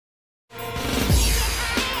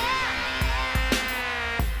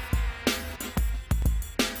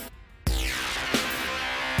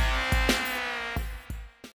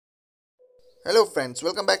Hello friends,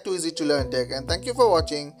 welcome back to Easy to Learn Tech and thank you for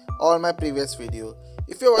watching all my previous video.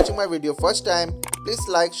 If you're watching my video first time, please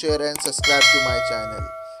like, share and subscribe to my channel.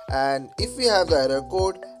 And if we have the error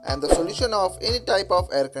code and the solution of any type of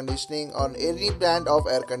air conditioning on any brand of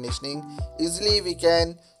air conditioning, easily we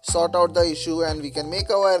can sort out the issue and we can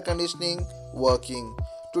make our air conditioning working.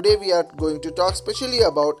 Today we are going to talk specially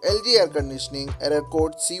about LG air conditioning error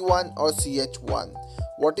code C1 or Ch1.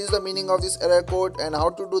 What is the meaning of this error code and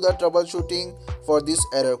how to do the troubleshooting for this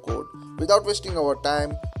error code. Without wasting our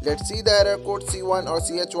time, let's see the error code C1 or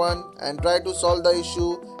Ch1 and try to solve the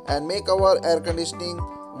issue and make our air conditioning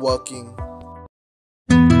working.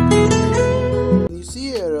 When you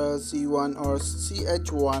see error C1 or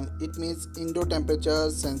Ch1, it means indoor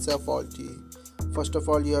temperature sensor faulty. First of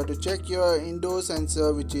all, you have to check your indoor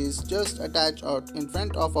sensor, which is just attached out in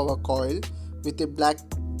front of our coil with a black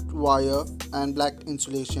wire and black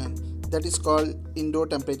insulation. That is called indoor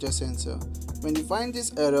temperature sensor. When you find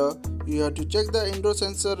this error, you have to check the indoor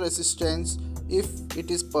sensor resistance if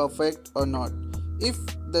it is perfect or not. If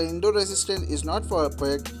the indoor resistance is not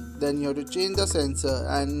perfect, then you have to change the sensor,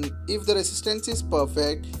 and if the resistance is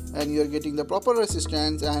perfect and you are getting the proper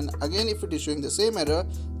resistance, and again if it is showing the same error,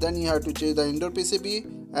 then you have to change the indoor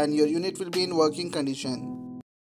PCB and your unit will be in working condition.